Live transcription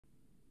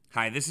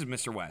Hi, this is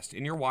Mr. West,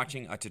 and you're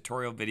watching a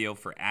tutorial video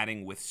for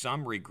adding with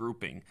some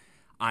regrouping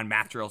on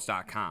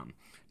mathdrills.com.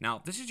 Now,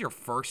 if this is your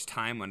first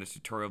time on a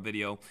tutorial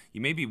video,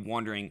 you may be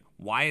wondering,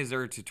 why is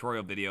there a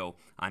tutorial video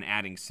on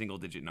adding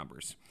single-digit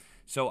numbers?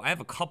 So I have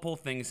a couple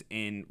things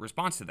in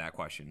response to that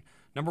question.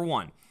 Number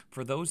one,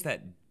 for those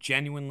that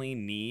genuinely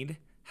need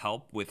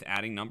help with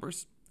adding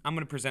numbers, I'm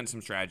going to present some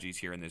strategies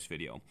here in this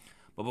video.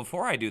 But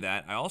before I do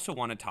that, I also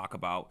want to talk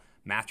about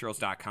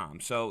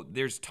mathdrills.com. So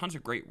there's tons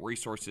of great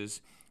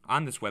resources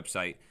on this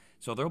website.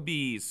 So there'll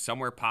be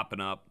somewhere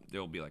popping up,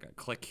 there'll be like a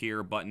click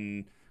here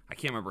button. I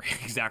can't remember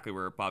exactly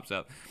where it pops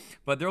up,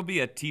 but there'll be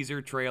a teaser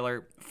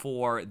trailer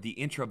for the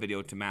intro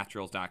video to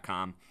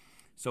mathdrills.com.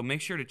 So make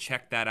sure to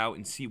check that out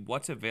and see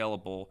what's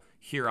available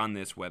here on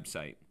this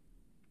website.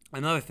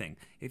 Another thing,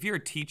 if you're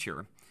a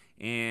teacher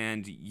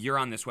and you're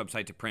on this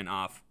website to print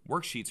off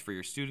worksheets for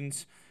your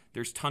students,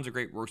 there's tons of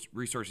great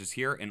resources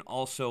here and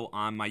also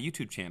on my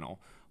YouTube channel,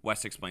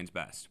 West Explains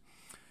Best.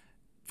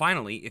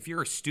 Finally, if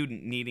you're a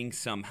student needing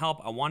some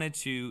help, I wanted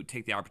to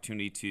take the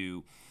opportunity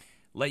to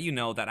let you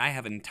know that I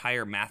have an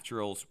entire Math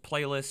Drills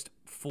playlist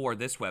for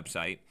this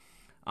website.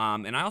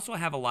 And I also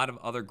have a lot of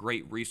other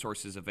great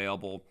resources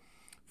available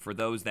for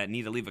those that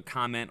need to leave a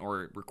comment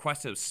or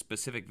request a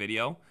specific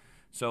video.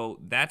 So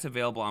that's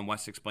available on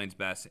West Explains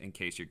Best in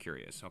case you're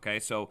curious. Okay,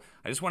 so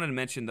I just wanted to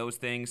mention those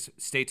things.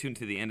 Stay tuned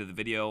to the end of the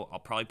video. I'll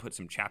probably put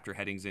some chapter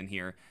headings in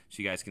here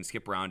so you guys can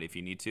skip around if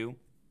you need to.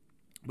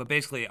 But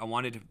basically, I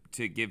wanted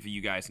to give you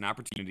guys an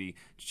opportunity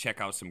to check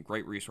out some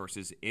great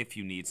resources if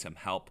you need some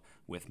help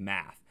with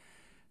math.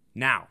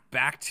 Now,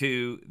 back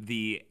to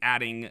the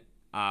adding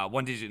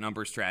one-digit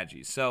number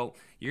strategies. So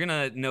you're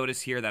going to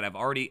notice here that I've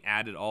already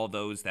added all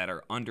those that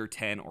are under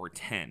 10 or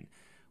 10.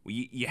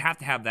 You have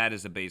to have that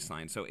as a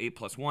baseline. So 8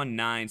 plus 1,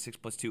 9, 6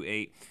 plus 2,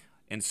 8,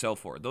 and so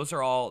forth. Those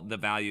are all the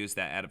values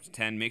that add up to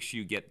 10. Make sure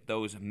you get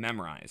those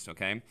memorized,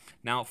 okay?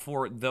 Now,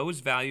 for those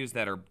values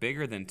that are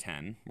bigger than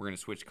 10, we're going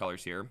to switch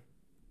colors here.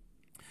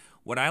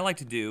 What I like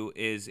to do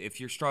is,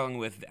 if you're struggling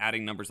with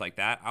adding numbers like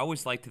that, I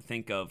always like to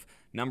think of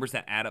numbers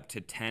that add up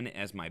to 10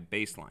 as my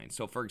baseline.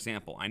 So for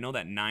example, I know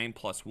that 9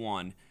 plus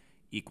 1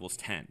 equals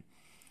 10.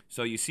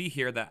 So you see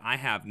here that I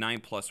have 9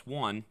 plus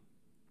 1,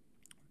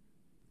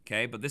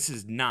 okay, but this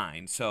is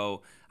 9.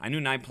 So I knew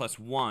 9 plus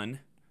 1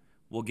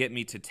 will get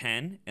me to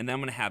 10, and then I'm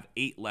going to have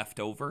 8 left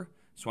over.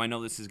 So I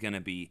know this is going to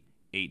be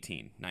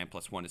 18. 9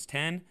 plus 1 is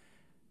 10,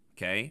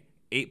 okay.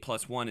 8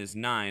 plus 1 is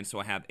 9, so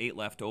I have 8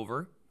 left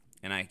over,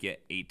 and I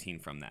get 18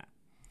 from that.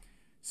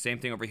 Same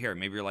thing over here.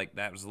 Maybe you're like,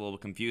 that was a little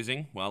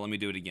confusing. Well, let me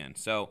do it again.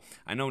 So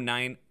I know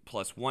 9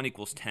 plus 1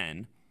 equals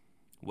 10.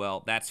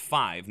 Well, that's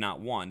 5, not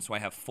 1. So I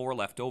have 4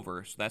 left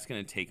over. So that's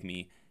going to take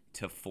me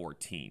to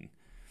 14.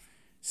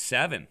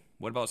 7.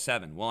 What about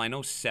 7? Well, I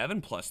know 7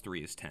 plus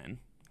 3 is 10.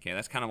 Okay,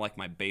 that's kind of like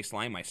my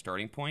baseline, my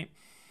starting point.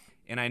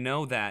 And I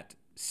know that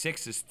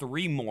 6 is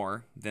 3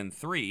 more than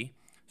 3.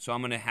 So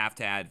I'm going to have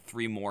to add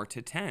 3 more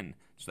to 10.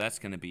 So that's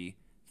going to be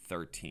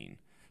 13.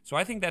 So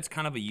I think that's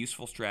kind of a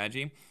useful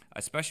strategy,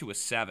 especially with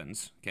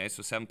 7s. Okay,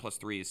 so 7 plus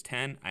 3 is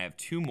 10. I have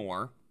 2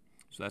 more,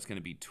 so that's going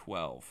to be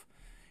 12.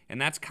 And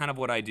that's kind of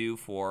what I do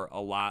for a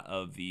lot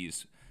of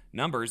these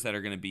numbers that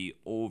are going to be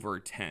over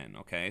 10.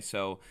 Okay,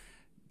 so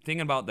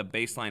thinking about the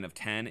baseline of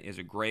 10 is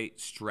a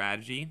great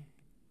strategy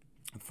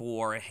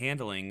for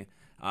handling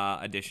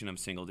addition of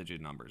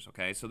single-digit numbers.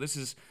 Okay, so this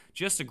is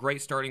just a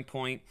great starting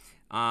point.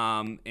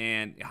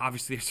 And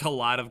obviously, there's a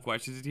lot of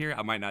questions in here.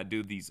 I might not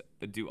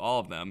do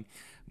all of them.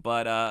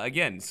 But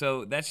again,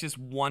 so that's just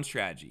one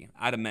strategy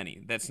out of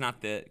many. That's not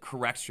the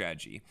correct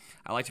strategy.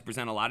 I like to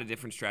present a lot of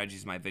different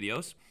strategies in my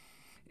videos.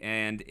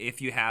 And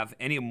if you have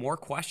any more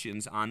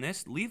questions on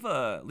this, leave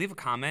a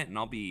comment and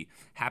I'll be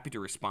happy to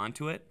respond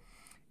to it.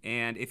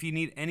 And if you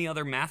need any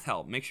other math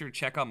help, make sure to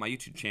check out my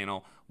YouTube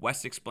channel,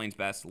 West Explains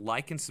Best.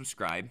 Like and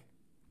subscribe.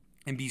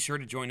 And be sure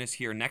to join us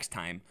here next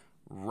time,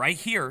 right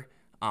here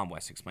on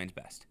West Explains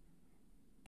Best.